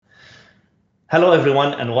Hello,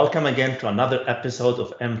 everyone, and welcome again to another episode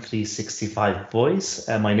of M365 Voice.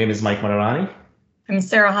 My name is Mike Mararani. I'm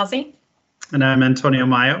Sarah Haase. And I'm Antonio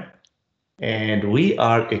Mayo. And we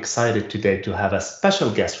are excited today to have a special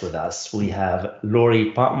guest with us. We have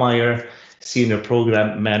Lori Pottmeyer, Senior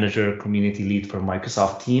Program Manager, Community Lead for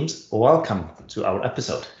Microsoft Teams. Welcome to our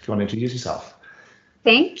episode. If you want to introduce yourself.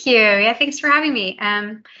 Thank you. Yeah, thanks for having me.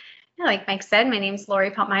 Like Mike said, my name is Lori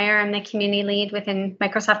Pottmeyer. I'm the community lead within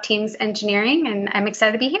Microsoft Teams Engineering, and I'm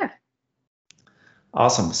excited to be here.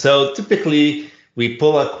 Awesome. So typically, we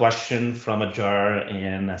pull a question from a jar,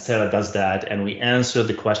 and Sarah does that, and we answer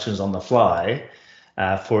the questions on the fly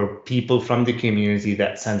for people from the community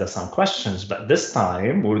that send us some questions. But this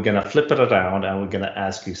time, we're going to flip it around, and we're going to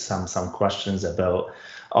ask you some questions about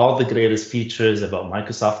all the greatest features about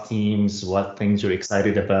Microsoft Teams, what things you're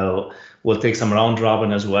excited about. We'll take some round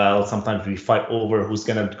robin as well. Sometimes we fight over who's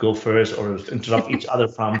going to go first or interrupt each other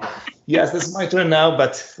from, yes, this is my turn now,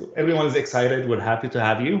 but everyone is excited. We're happy to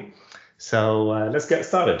have you. So let's get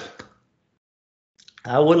started.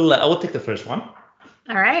 I will take the first one.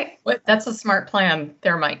 All right. That's a smart plan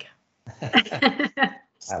there, Mike.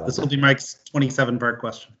 This will be Mike's 27-part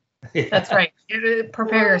question. That's right.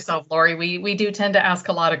 Prepare yourself, Lori. We do tend to ask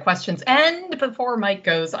a lot of questions. And before Mike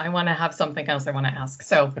goes, I want to have something else I want to ask.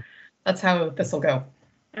 So that's how this will go.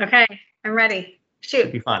 Okay, I'm ready. Shoot.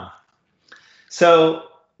 Should be fun. So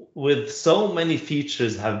with so many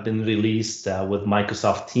features have been released with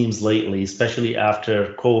Microsoft Teams lately, especially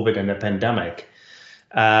after COVID and the pandemic,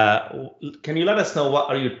 can you let us know what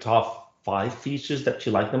are your top 5 features that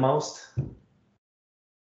you like the most?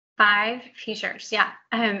 5 features, yeah.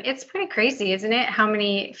 It's pretty crazy, isn't it? How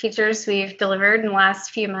many features we've delivered in the last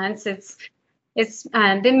few months. It's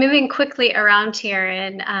been moving quickly around here,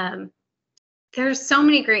 and there's so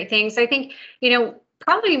many great things. I think,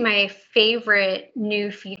 probably my favorite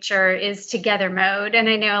new feature is Together Mode, and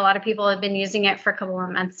I know a lot of people have been using it for a couple of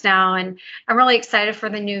months now, and I'm really excited for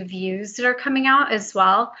the new views that are coming out as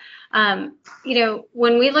well.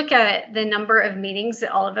 When we look at the number of meetings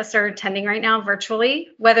that all of us are attending right now virtually,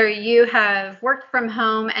 whether you have worked from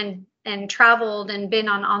home and traveled and been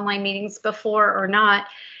on online meetings before or not,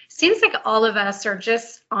 seems like all of us are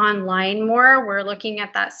just online more. We're looking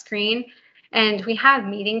at that screen and we have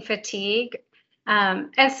meeting fatigue.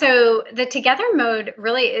 And so the Together Mode,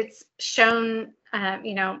 really, it's shown,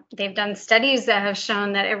 they've done studies that have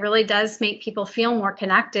shown that it really does make people feel more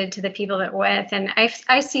connected to the people that we're with. And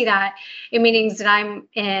I see that in meetings that I'm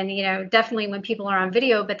in, definitely when people are on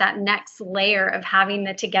video, but that next layer of having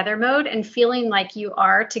the Together Mode and feeling like you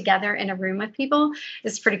are together in a room with people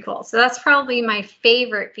is pretty cool. So that's probably my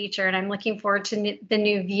favorite feature. And I'm looking forward to the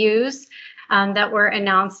new views that were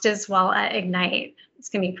announced as well at Ignite. It's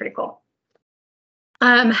going to be pretty cool.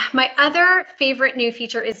 My other favorite new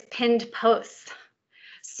feature is pinned posts.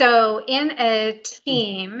 So in a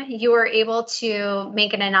team, you are able to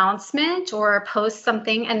make an announcement or post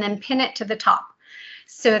something and then pin it to the top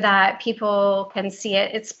so that people can see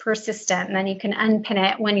it. It's persistent, and then you can unpin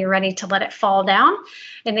it when you're ready to let it fall down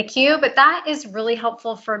in the queue. But that is really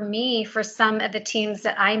helpful for me for some of the teams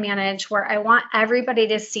that I manage, where I want everybody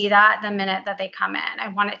to see that the minute that they come in. I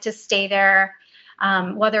want it to stay there.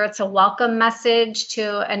 Whether it's a welcome message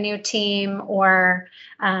to a new team or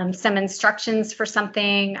some instructions for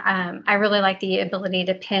something, I really like the ability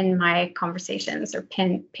to pin my conversations or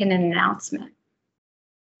pin an announcement.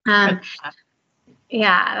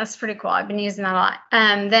 Yeah, that's pretty cool. I've been using that a lot.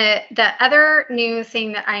 The other new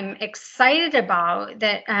thing that I'm excited about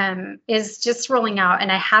that is just rolling out,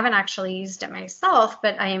 and I haven't actually used it myself,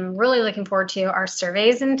 but I am really looking forward to, are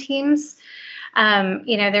surveys in Teams.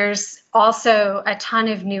 There's also a ton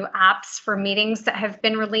of new apps for meetings that have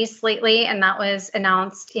been released lately, and that was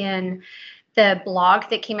announced in the blog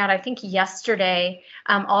that came out, I think, yesterday,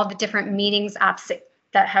 all the different meetings apps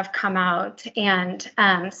that have come out. And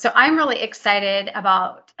so I'm really excited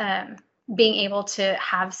about being able to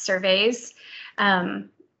have surveys. I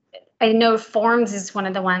know Forms is one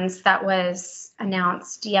of the ones that was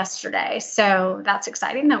announced yesterday, so that's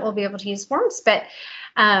exciting that we'll be able to use Forms. But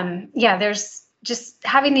there's just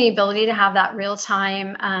having the ability to have that real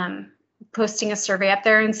time posting a survey up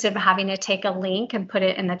there instead of having to take a link and put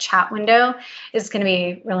it in the chat window is going to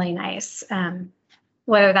be really nice.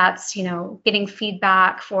 Whether that's, getting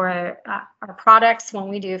feedback for our products when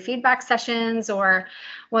we do feedback sessions, or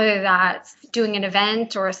whether that's doing an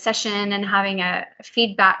event or a session and having a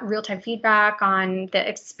real-time feedback on the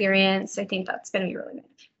experience. I think that's going to be really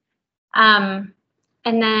good.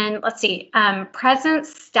 And then let's see, presence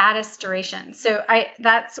status duration. So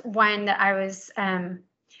that's one that I was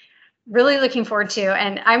really looking forward to.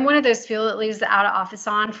 And I'm one of those people that leaves the out of office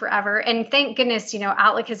on forever. And thank goodness,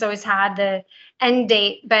 Outlook has always had the end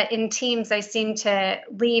date, but in Teams, I seem to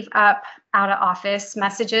leave up out of office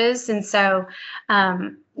messages. And so,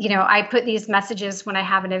 I put these messages when I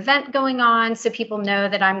have an event going on, so people know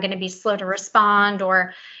that I'm going to be slow to respond,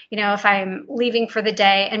 or, if I'm leaving for the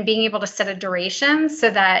day, and being able to set a duration so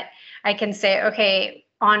that I can say, okay,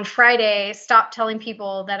 on Friday, stop telling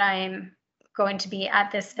people that I'm going to be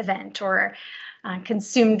at this event or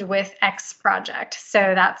consumed with X project.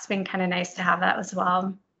 So that's been kind of nice to have that as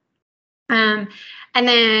well. And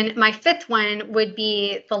then my fifth one would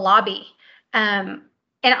be the lobby.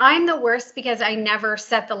 And I'm the worst because I never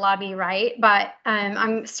set the lobby right, but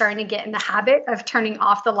I'm starting to get in the habit of turning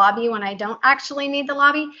off the lobby when I don't actually need the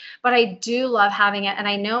lobby, but I do love having it. And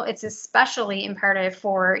I know it's especially imperative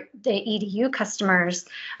for the EDU customers,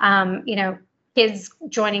 kids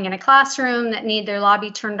joining in a classroom that need their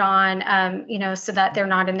lobby turned on, so that they're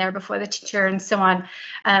not in there before the teacher and so on.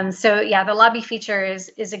 So yeah, the lobby feature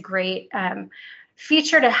is a great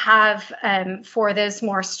feature to have for those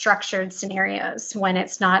more structured scenarios when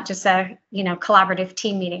it's not just a collaborative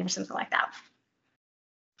team meeting or something like that.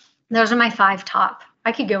 Those are my 5 top.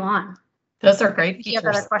 I could go on. Those are great features. Do you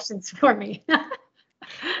have other questions for me?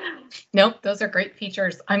 Nope, those are great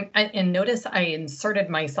features. And notice I inserted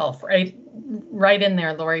myself right in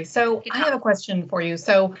there, Lori. So I have a question for you.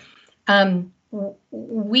 So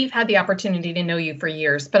we've had the opportunity to know you for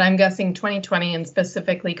years, but I'm guessing 2020 and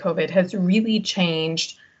specifically COVID has really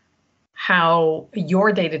changed how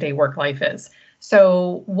your day-to-day work life is.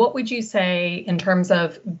 So what would you say in terms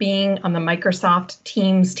of being on the Microsoft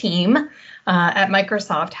Teams team at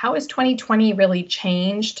Microsoft? How has 2020 really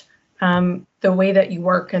changed the way that you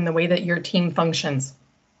work and the way that your team functions?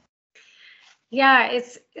 Yeah,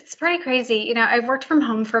 it's pretty crazy. I've worked from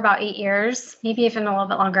home for about 8 years, maybe even a little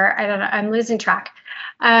bit longer. I don't know. I'm losing track.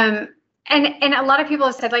 And a lot of people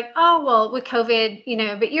have said like, oh, well, with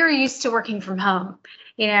COVID, but you're used to working from home,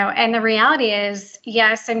 and the reality is,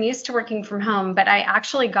 yes, I'm used to working from home, but I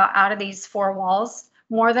actually got out of these 4 walls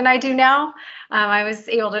more than I do now. I was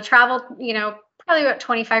able to travel, probably about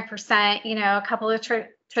 25%, a couple of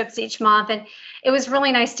trips each month, and it was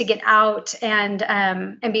really nice to get out and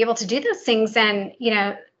be able to do those things. And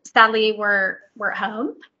sadly, we're at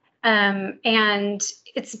home, and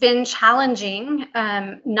it's been challenging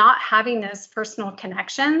not having those personal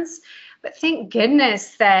connections. But thank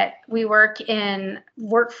goodness that we work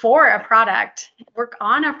for a product, work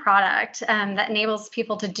on a product that enables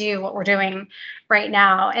people to do what we're doing right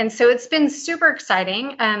now. And so it's been super exciting.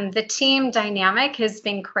 The team dynamic has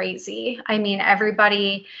been crazy. I mean,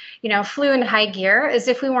 everybody, flew in high gear as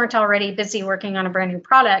if we weren't already busy working on a brand new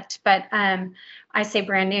product. But I say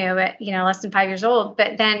brand new, but less than 5 years old.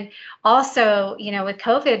 But then also, with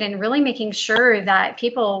COVID and really making sure that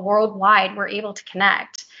people worldwide were able to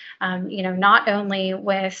connect. Not only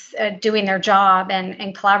with doing their job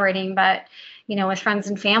and collaborating, but, with friends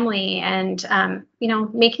and family, and,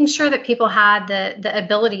 making sure that people had the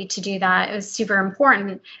ability to do that. It was super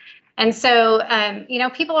important. And so,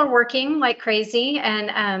 people are working like crazy.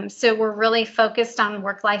 And so we're really focused on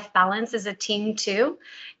work-life balance as a team too,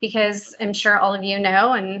 because I'm sure all of you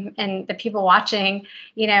know, and the people watching,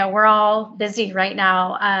 we're all busy right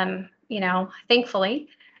now, thankfully.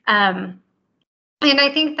 And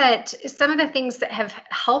I think that some of the things that have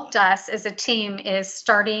helped us as a team is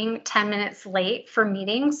starting 10 minutes late for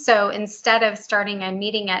meetings. So instead of starting a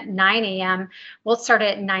meeting at 9 a.m., we'll start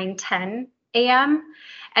at 9:10 a.m.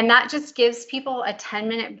 And that just gives people a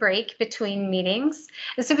 10-minute break between meetings.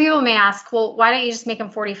 And so people may ask, well, why don't you just make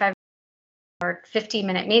them 45 or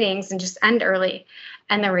 50-minute meetings and just end early?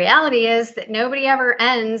 And the reality is that nobody ever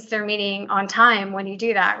ends their meeting on time when you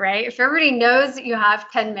do that, right? If everybody knows that you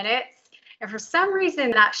have 10 minutes, and for some reason,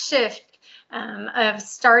 that shift of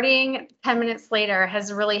starting 10 minutes later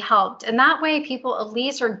has really helped. And that way, people at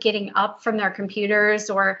least are getting up from their computers,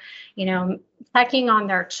 or, checking on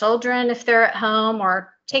their children if they're at home,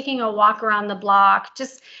 or taking a walk around the block,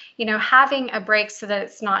 just, having a break so that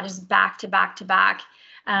it's not just back to back to back,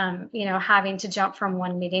 having to jump from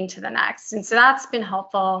one meeting to the next. And so that's been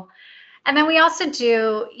helpful. And then we also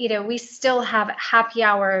do, we still have happy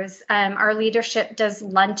hours. Our leadership does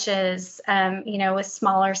lunches, with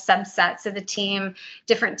smaller subsets of the team,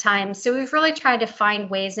 different times. So we've really tried to find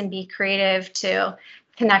ways and be creative to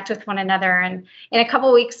connect with one another. And in a couple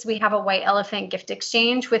of weeks, we have a white elephant gift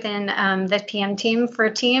exchange within the PM team for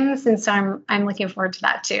Teams. And so I'm looking forward to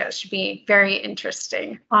that too. It should be very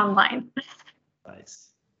interesting online. Nice.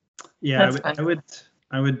 Yeah, That's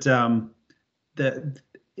I would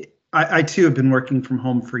I too have been working from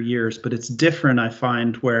home for years, but it's different, I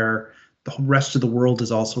find, where the rest of the world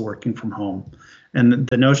is also working from home. And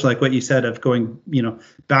the notion, like what you said, of going,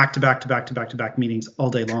 back to back to back to back to back meetings all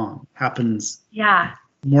day long happens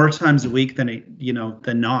more times a week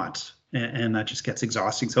than not. And that just gets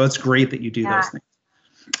exhausting. So it's great that you do those things.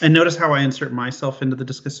 And notice how I insert myself into the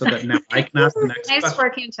discussion so that now I can ask the next question. Nice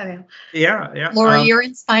work, Antonio. Yeah. Laura, you're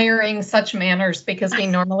inspiring such manners because we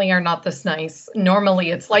normally are not this nice.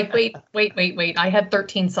 Normally it's like, wait. I had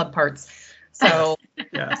 13 subparts. So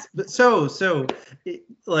yes. But so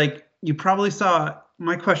like you probably saw,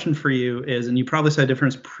 my question for you is, and you probably saw a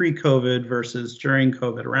difference pre-COVID versus during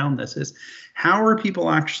COVID around this, is how are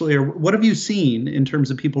people actually, or what have you seen in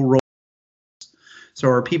terms of people rolling? So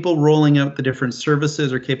are people rolling out the different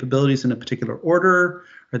services or capabilities in a particular order?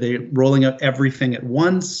 Are they rolling out everything at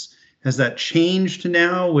once? Has that changed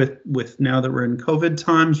now with now that we're in COVID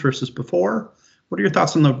times versus before? What are your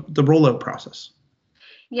thoughts on the rollout process?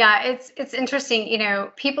 Yeah, it's interesting.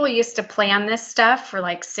 People used to plan this stuff for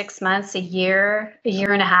like 6 months, a year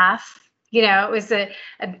and a half. It was a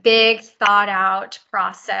big thought out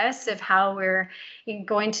process of how we're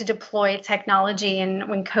going to deploy technology. And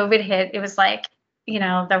when COVID hit, it was like,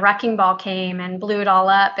 the wrecking ball came and blew it all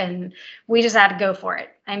up, and we just had to go for it.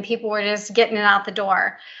 And people were just getting it out the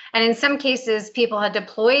door. And in some cases, people had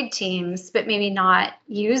deployed Teams, but maybe not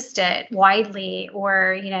used it widely,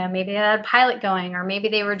 or, maybe they had a pilot going, or maybe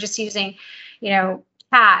they were just using,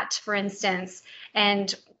 chat, for instance.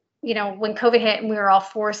 And, when COVID hit and we were all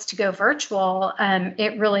forced to go virtual,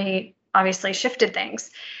 it really obviously shifted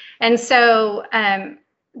things. And so the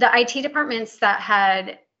IT departments that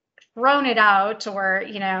had thrown it out or,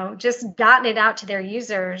 just gotten it out to their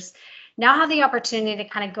users now have the opportunity to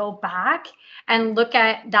kind of go back and look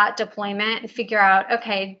at that deployment and figure out,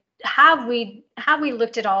 okay, have we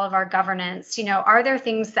looked at all of our governance? Are there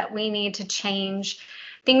things that we need to change,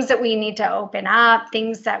 things that we need to open up,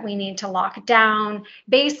 things that we need to lock down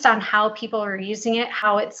based on how people are using it,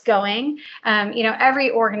 how it's going? Every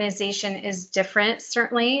organization is different,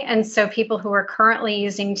 certainly. And so people who are currently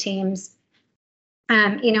using Teams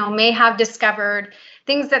may have discovered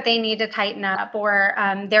things that they need to tighten up, or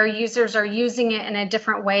their users are using it in a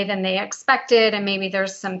different way than they expected, and maybe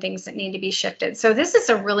there's some things that need to be shifted. So this is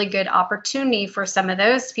a really good opportunity for some of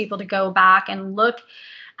those people to go back and look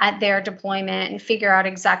at their deployment and figure out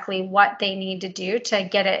exactly what they need to do to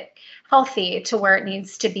get it healthy to where it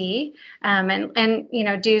needs to be,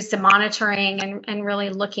 and do some monitoring and really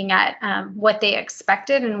looking at what they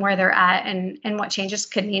expected and where they're at and what changes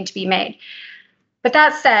could need to be made. But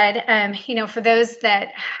that said, for those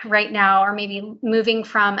that right now are maybe moving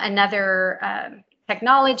from another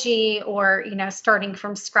technology, or starting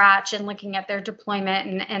from scratch and looking at their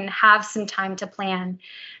deployment and have some time to plan,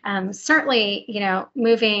 certainly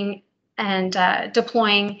moving and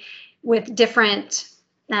deploying with different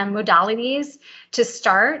modalities to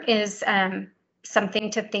start is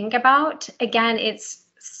something to think about. Again, it's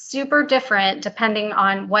super different depending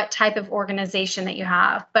on what type of organization that you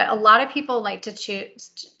have. But a lot of people like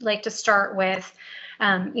to start with,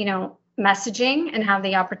 messaging and have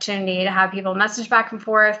the opportunity to have people message back and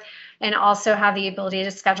forth, and also have the ability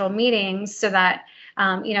to schedule meetings so that,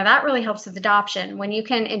 that really helps with adoption. When you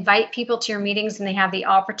can invite people to your meetings and they have the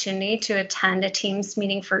opportunity to attend a Teams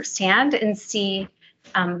meeting firsthand and see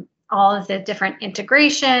all of the different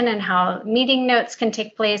integration and how meeting notes can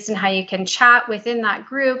take place and how you can chat within that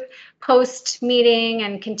group post meeting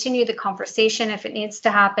and continue the conversation if it needs to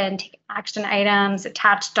happen, take action items,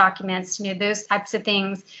 attach documents, those types of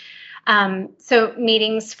things. So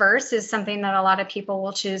meetings first is something that a lot of people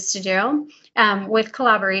will choose to do with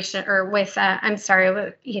collaboration, or with,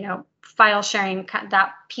 file sharing,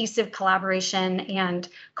 that piece of collaboration, and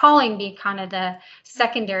calling be kind of the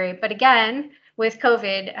secondary. But again, with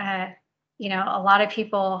COVID, a lot of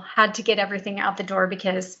people had to get everything out the door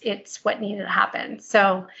because it's what needed to happen.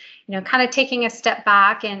 So, kind of taking a step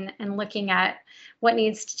back and looking at what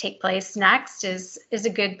needs to take place next is a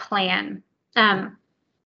good plan. And,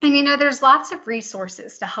 there's lots of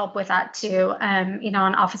resources to help with that too. On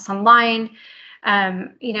Office Online,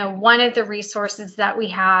 one of the resources that we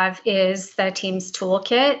have is the Teams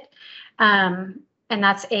Toolkit, and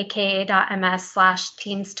that's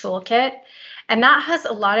aka.ms/Teams Toolkit. And that has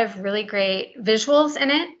a lot of really great visuals in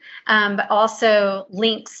it, but also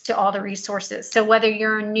links to all the resources. So whether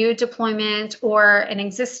you're a new deployment or an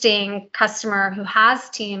existing customer who has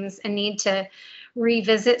Teams and need to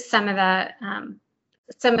revisit some of the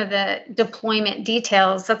some of the deployment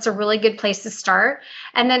details, that's a really good place to start.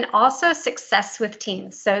 And then also Success with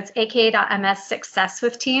Teams. So it's aka.ms Success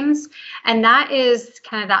with Teams. And that is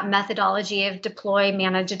kind of that methodology of deploy,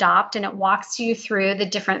 manage, adopt. And it walks you through the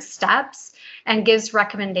different steps and gives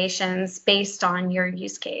recommendations based on your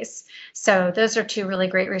use case. So those are two really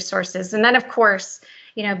great resources. And then, of course,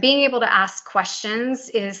 being able to ask questions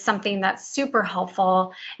is something that's super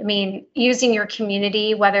helpful. I mean, using your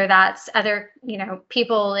community, whether that's other,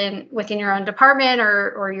 people within your own department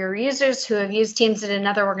or your users who have used Teams at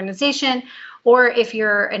another organization, or if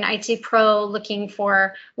you're an IT pro looking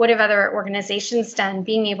for what have other organizations done,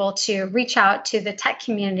 being able to reach out to the tech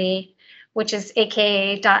community, which is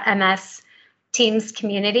aka.ms Teams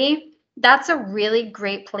community. That's a really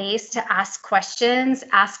great place to ask questions,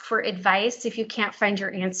 ask for advice if you can't find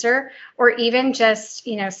your answer, or even just,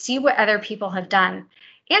 see what other people have done.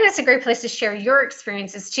 And it's a great place to share your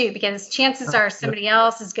experiences too, because chances are somebody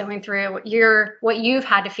else is going through what you've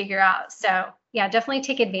had to figure out. So yeah, definitely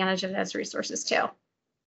take advantage of those resources too.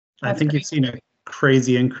 I think you've seen a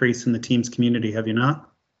crazy increase in the Teams community, have you not?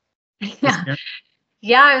 Yeah.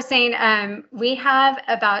 Yeah, I was saying we have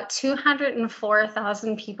about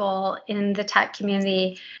 204,000 people in the tech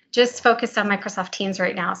community just focused on Microsoft Teams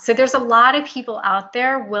right now. So there's a lot of people out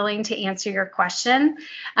there willing to answer your question.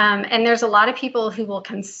 And there's a lot of people who will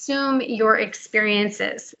consume your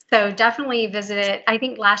experiences. So definitely visit it. I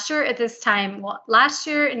think last year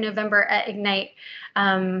in November at Ignite,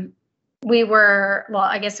 we were,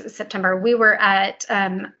 I guess it was September, we were at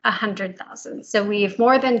 100,000. So we've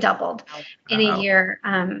more than doubled in a year.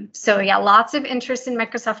 So yeah, lots of interest in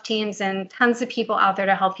Microsoft Teams and tons of people out there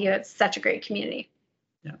to help you. It's such a great community.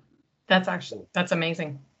 Yeah, that's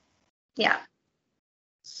amazing. Yeah.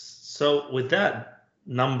 So with that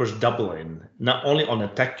numbers doubling, not only on the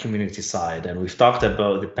tech community side, and we've talked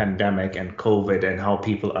about the pandemic and COVID and how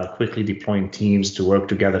people are quickly deploying teams to work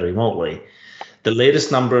together remotely. The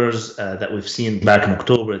latest numbers that we've seen back in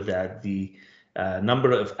October, that the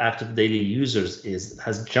number of active daily users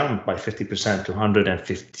has jumped by 50% to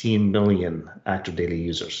 115 million active daily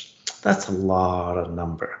users. That's a lot of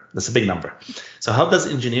number. That's a big number. So how does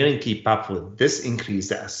engineering keep up with this increase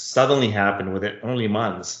that has suddenly happened within only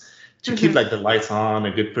months to keep the lights on,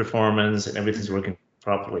 a good performance, and everything's working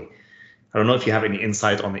properly? I don't know if you have any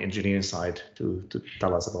insight on the engineering side to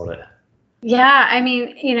tell us about it. Yeah, I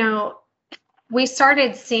mean, we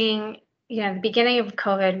started seeing, the beginning of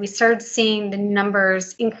COVID, we started seeing the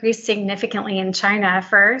numbers increase significantly in China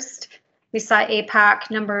first. We saw APAC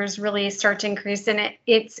numbers really start to increase. And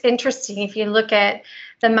it's interesting if you look at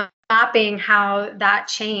the mapping, how that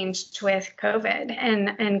changed with COVID and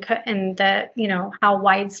the, how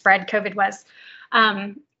widespread COVID was.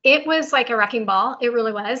 It was like a wrecking ball. It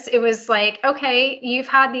really was. It was like, okay, you've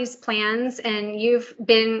had these plans and you've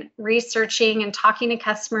been researching and talking to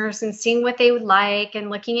customers and seeing what they would like and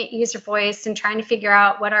looking at user voice and trying to figure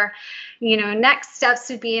out what our, next steps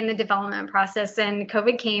would be in the development process. And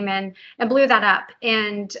COVID came and blew that up.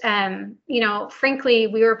 And, frankly,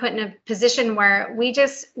 we were put in a position where we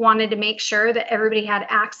just wanted to make sure that everybody had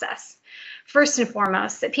access. First and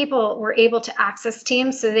foremost, that people were able to access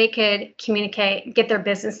Teams so they could communicate, get their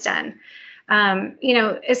business done.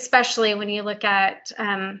 Especially when you look at,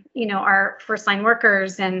 our first line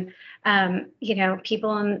workers and,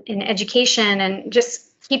 people in education and just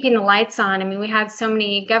keeping the lights on. I mean, we had so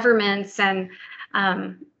many governments and,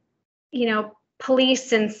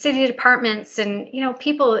 police and city departments and,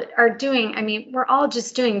 people are doing, we're all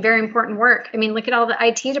just doing very important work. I mean, look at all the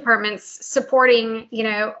IT departments supporting,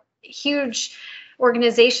 huge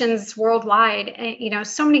organizations worldwide, and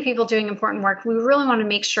so many people doing important work. We really want to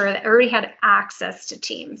make sure that everybody had access to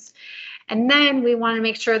Teams, and then we want to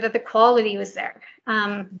make sure that the quality was there.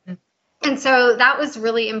 And so that was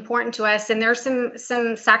really important to us. And there's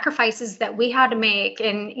some sacrifices that we had to make,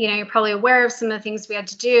 and you're probably aware of some of the things we had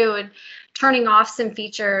to do, and turning off some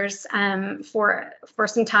features for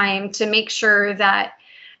some time to make sure that.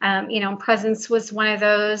 Presence was one of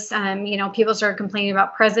those. People started complaining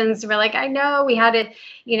about presence. We're like, I know we had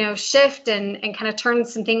to, shift and kind of turn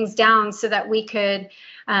some things down so that we could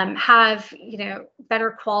have, better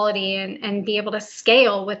quality and be able to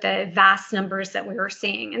scale with the vast numbers that we were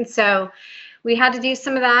seeing. And so we had to do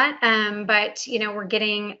some of that. But, we're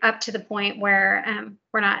getting up to the point where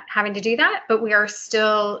we're not having to do that, but we are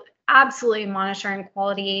still absolutely monitoring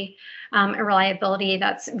quality and reliability.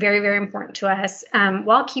 That's very, very important to us,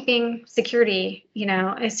 while keeping security,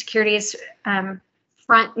 security is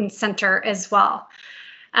front and center as well.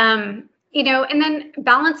 And then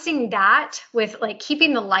balancing that with like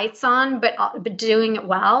keeping the lights on, but doing it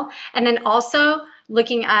well. And then also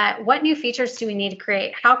looking at what new features do we need to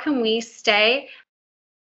create? How can we stay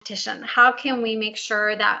competition? How can we make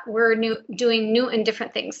sure that we're doing new and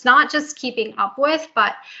different things, not just keeping up with,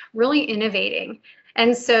 but really innovating?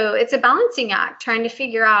 And so it's a balancing act, trying to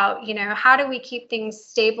figure out, how do we keep things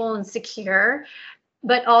stable and secure,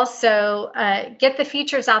 but also get the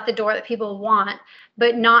features out the door that people want,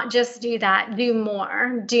 but not just do that, do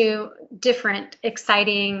more, do different,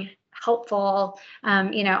 exciting, helpful,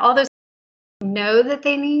 all those know that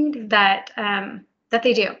they need, that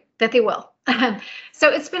they do, that they will. So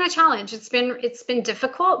it's been a challenge. It's been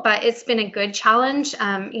difficult, but it's been a good challenge.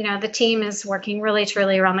 The team is working really,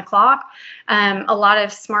 truly around the clock. A lot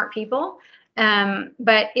of smart people,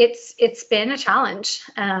 but it's been a challenge,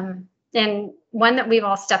 and one that we've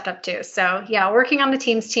all stepped up to. So yeah, working on the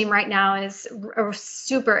team right now is a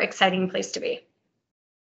super exciting place to be.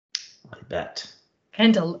 I bet.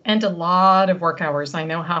 And a lot of work hours. I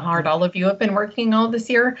know how hard all of you have been working all this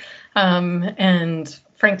year, and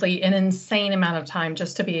frankly, an insane amount of time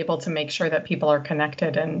just to be able to make sure that people are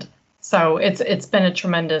connected. And so it's been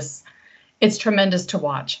tremendous to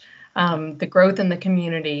watch the growth in the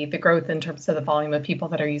community, the growth in terms of the volume of people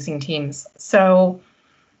that are using Teams. So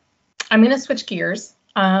I'm going to switch gears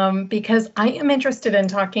because I am interested in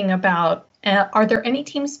talking about, are there any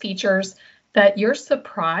Teams features that you're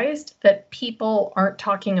surprised that people aren't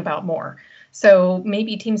talking about more? So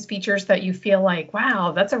maybe Teams features that you feel like,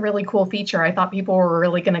 wow, that's a really cool feature. I thought people were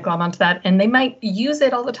really going to glom onto that, and they might use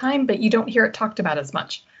it all the time, but you don't hear it talked about as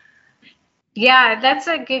much. Yeah, that's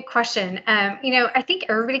a good question. I think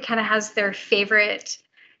everybody kind of has their favorite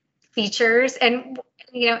features, and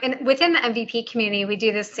within the MVP community, we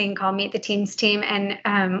do this thing called Meet the Teams team,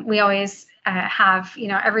 and we always have,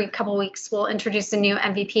 every couple of weeks we'll introduce a new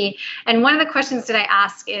MVP. And one of the questions that I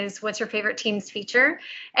ask is, what's your favorite Teams feature?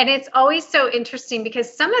 And it's always so interesting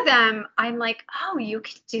because some of them I'm like, oh, you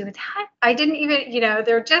could do that. I didn't even,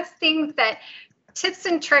 they're just things that tips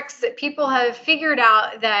and tricks that people have figured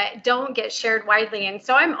out that don't get shared widely. And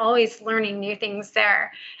so I'm always learning new things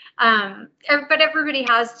there. But everybody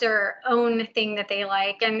has their own thing that they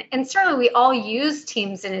like. And certainly we all use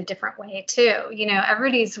Teams in a different way too.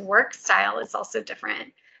 Everybody's work style is also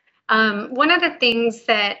different. One of the things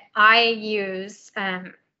that I use,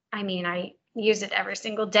 I use it every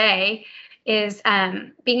single day, is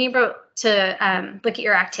being able to look at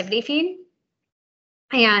your activity feed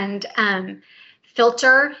and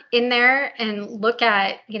filter in there and look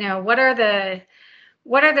at,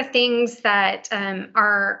 what are the things that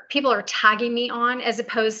people are tagging me on, as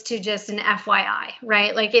opposed to just an FYI,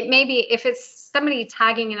 right? Like it may be, if it's somebody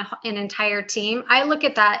tagging an entire team, I look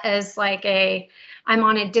at that as like I'm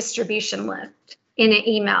on a distribution list in an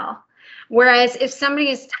email. Whereas if somebody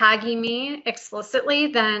is tagging me explicitly,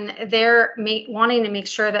 then they're wanting to make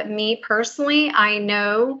sure that me personally, I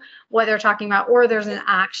know what they're talking about, or there's an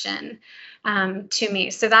action to me.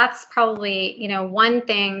 So that's probably, one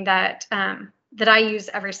thing that I use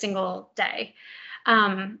every single day.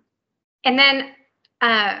 And then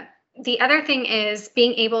the other thing is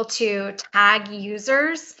being able to tag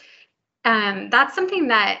users. That's something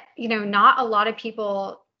that, not a lot of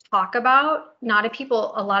people talk about. A lot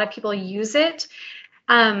of people use it.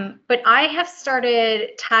 But I have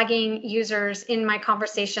started tagging users in my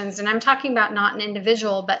conversations, and I'm talking about not an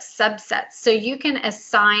individual, but subsets. So you can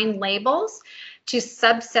assign labels to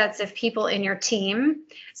subsets of people in your team.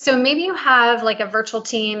 So maybe you have like a virtual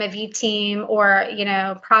team, a V team, or,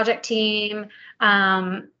 project team,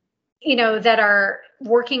 that are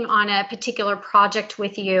working on a particular project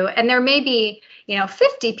with you. And there may be,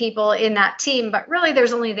 50 people in that team, but really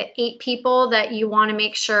there's only the 8 people that you want to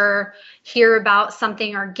make sure hear about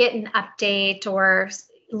something or get an update or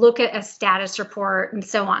look at a status report and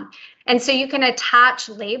so on. And so you can attach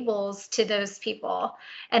labels to those people,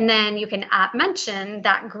 and then you can mention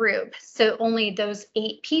that group. So only those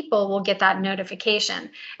 8 people will get that notification.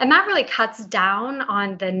 And that really cuts down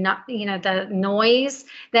on the noise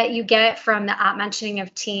that you get from the mentioning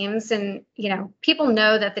of teams. And, people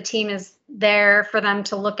know that the team is there for them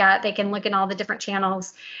to look at. They can look at all the different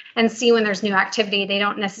channels and see when there's new activity. They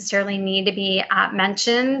don't necessarily need to be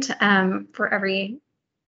mentioned for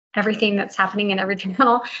everything that's happening in every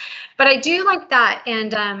channel. But I do like that.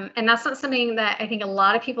 And that's not something that I think a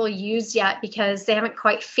lot of people use yet, because they haven't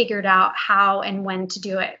quite figured out how and when to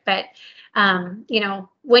do it. But,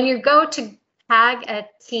 when you go to tag a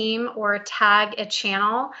team or tag a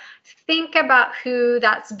channel, think about who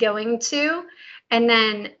that's going to. And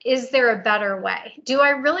then, is there a better way? Do I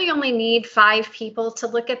really only need 5 people to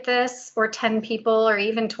look at this, or 10 people, or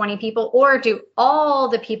even 20 people? Or do all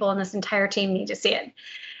the people in this entire team need to see it?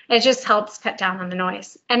 It just helps cut down on the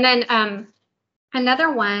noise. And then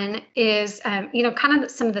Another one is, kind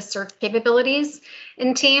of some of the search capabilities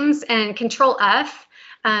in Teams, and Control F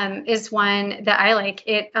is one that I like.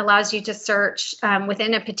 It allows you to search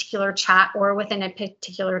within a particular chat or within a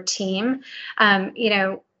particular team.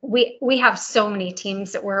 We have so many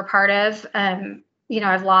teams that we're a part of.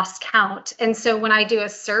 I've lost count. And so when I do a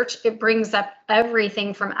search, it brings up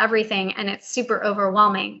everything from everything, and it's super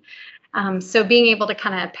overwhelming. So being able to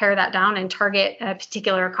kind of pare that down and target a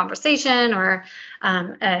particular conversation or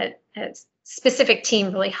a specific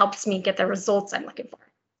team really helps me get the results I'm looking for.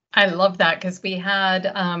 I love that, because we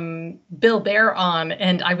had Bill Bear on,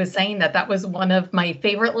 and I was saying that was one of my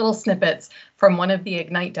favorite little snippets from one of the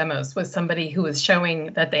Ignite demos, was somebody who was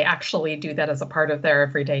showing that they actually do that as a part of their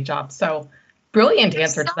everyday job. So brilliant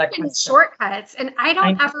answer to that question. Shortcuts, and I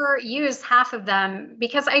don't ever use half of them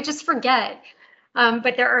because I just forget.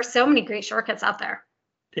 But there are so many great shortcuts out there.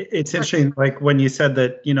 It's interesting, like when you said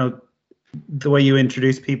that, the way you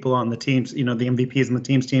introduce people on the teams, the MVPs and the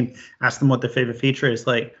Teams team, ask them what their favorite feature is.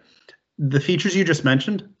 Like the features you just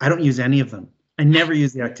mentioned, I don't use any of them. I never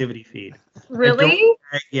use the activity feed. Really?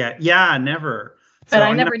 Yeah, never. But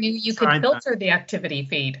I never knew you could filter the activity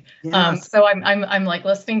feed. Yes. So I'm like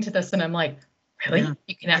listening to this and I'm like, really? Yeah.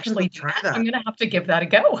 You can actually do that? I'm gonna have to give that a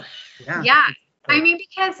go. Yeah. I mean,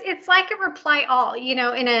 because it's like a reply all,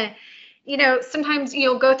 sometimes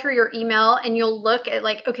you'll go through your email and you'll look at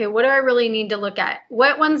like, okay, what do I really need to look at?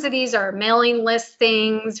 What ones of these are mailing list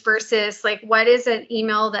things versus like, what is an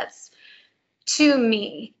email that's to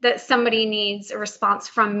me that somebody needs a response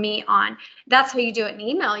from me on? That's how you do it in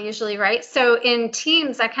email usually, right? So in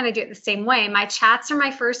Teams, I kind of do it the same way. My chats are my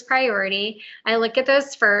first priority. I look at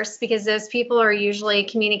those first because those people are usually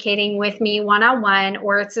communicating with me one-on-one,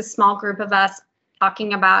 or it's a small group of us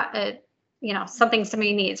talking about something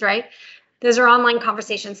somebody needs, right? Those are online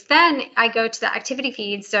conversations. Then I go to the activity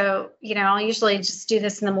feed. So, I'll usually just do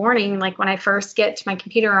this in the morning, like when I first get to my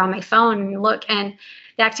computer or on my phone and look, and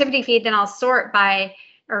the activity feed, then I'll sort by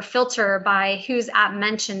or filter by whose app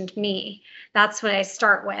mentioned me. That's what I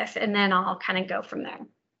start with. And then I'll kind of go from there.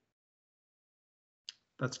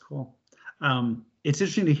 That's cool. It's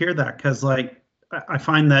interesting to hear that, because like I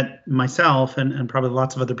find that myself and probably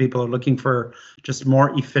lots of other people are looking for just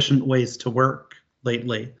more efficient ways to work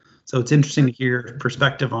lately. So it's interesting to hear your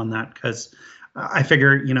perspective on that, because I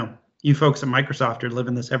figure, you folks at Microsoft are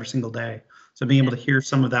living this every single day. So being able to hear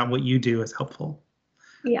some of that, what you do, is helpful.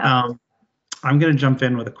 Yeah. I'm going to jump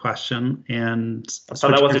in with a question, and so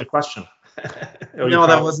that wasn't a question. No,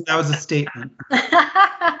 that was a statement.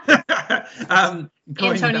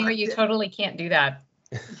 Antonio, you totally can't do that.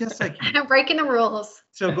 Yes, I can. I'm breaking the rules.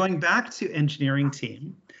 So going back to engineering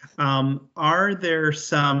team, are there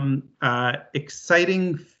some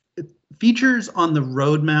exciting features on the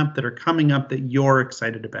roadmap that are coming up that you're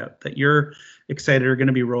excited about, that you're excited are going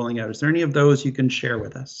to be rolling out? Is there any of those you can share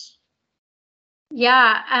with us?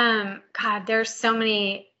 Yeah. God, there's so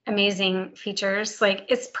many amazing features. Like,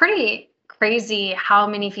 it's pretty crazy how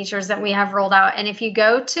many features that we have rolled out. And if you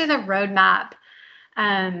go to the roadmap,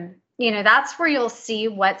 that's where you'll see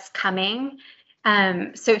what's coming.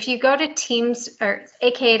 So if you go to Teams or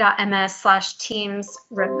aka.ms/Teams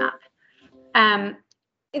roadmap,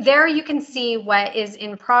 there you can see what is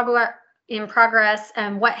in progress,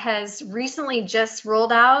 what has recently just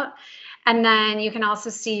rolled out. And then you can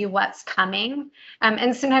also see what's coming.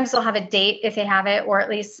 And sometimes they'll have a date if they have it, or at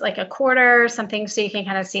least like a quarter or something, so you can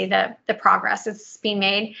kind of see the progress that's being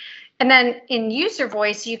made. And then in user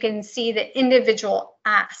voice, you can see the individual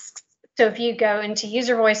asks. So if you go into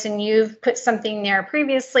user voice and you've put something there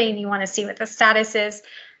previously and you want to see what the status is,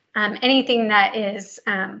 anything that is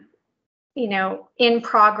in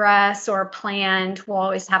progress or planned will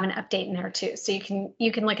always have an update in there too. So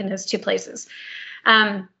you can look in those two places.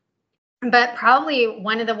 But probably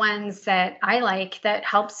one of the ones that I like that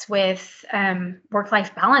helps with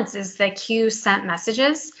work-life balance is the queue sent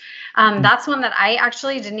messages. That's one that I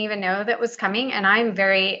actually didn't even know that was coming, and I'm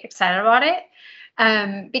very excited about it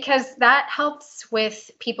because that helps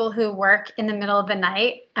with people who work in the middle of the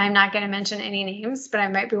night. I'm not going to mention any names, but I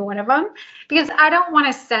might be one of them, because I don't want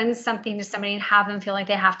to send something to somebody and have them feel like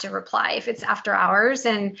they have to reply if it's after hours.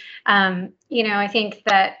 And, I think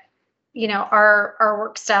that our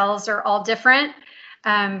work styles are all different,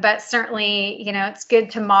 but certainly, it's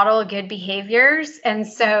good to model good behaviors. And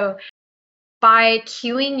so by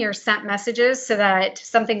queuing your sent messages so that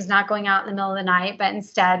something's not going out in the middle of the night, but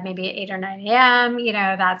instead maybe at 8 or 9 a.m.,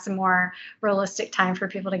 that's a more realistic time for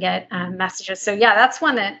people to get messages. So yeah, that's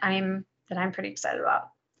one that I'm pretty excited about.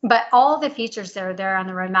 But all the features that are there on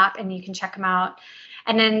the roadmap, and you can check them out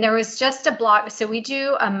And then there was just a blog. So we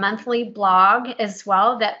do a monthly blog as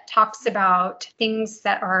well that talks about things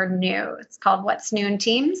that are new. It's called What's New in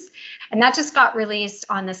Teams. And that just got released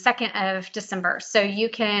on the 2nd of December. So you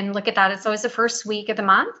can look at that. It's always the first week of the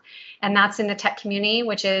month. And that's in the tech community,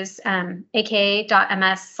 which is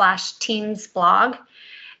aka.ms/teamsblog.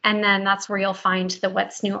 And then that's where you'll find the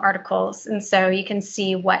What's New articles. And so you can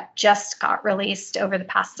see what just got released over the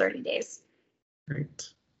past 30 days. Great.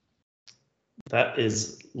 That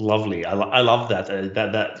is lovely. I love that.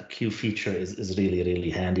 That queue feature is really, really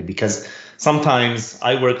handy, because sometimes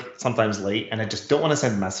I work sometimes late and I just don't want to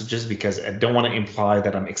send messages because I don't want to imply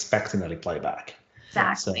that I'm expecting a reply back.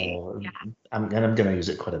 Exactly. So yeah. I'm going to use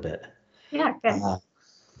it quite a bit. Yeah, good.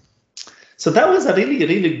 So that was a really,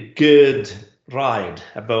 really good ride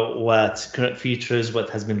about what current features, what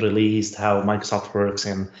has been released, how Microsoft works,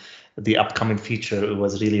 and the upcoming feature. It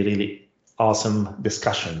was really, really awesome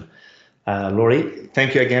discussion. Lori,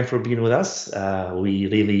 thank you again for being with us. We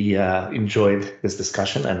really enjoyed this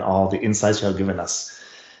discussion and all the insights you have given us,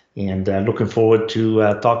 and looking forward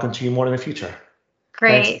to talking to you more in the future.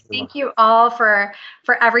 Great. Thanks. Thank you all for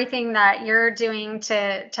everything that you're doing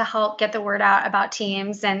to help get the word out about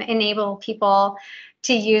Teams and enable people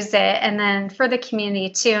to use it. And then for the community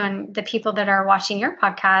too, and the people that are watching your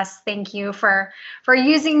podcast, thank you for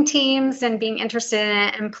using Teams and being interested in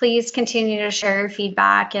it. And please continue to share your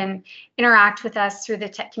feedback and interact with us through the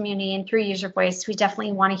tech community and through User Voice. We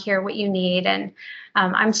definitely want to hear what you need. And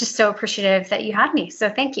I'm just so appreciative that you had me. So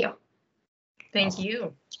thank you. Thank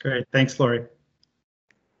you. It's great. Thanks, Lori.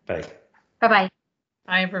 Bye. Bye-bye.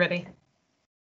 Bye, everybody.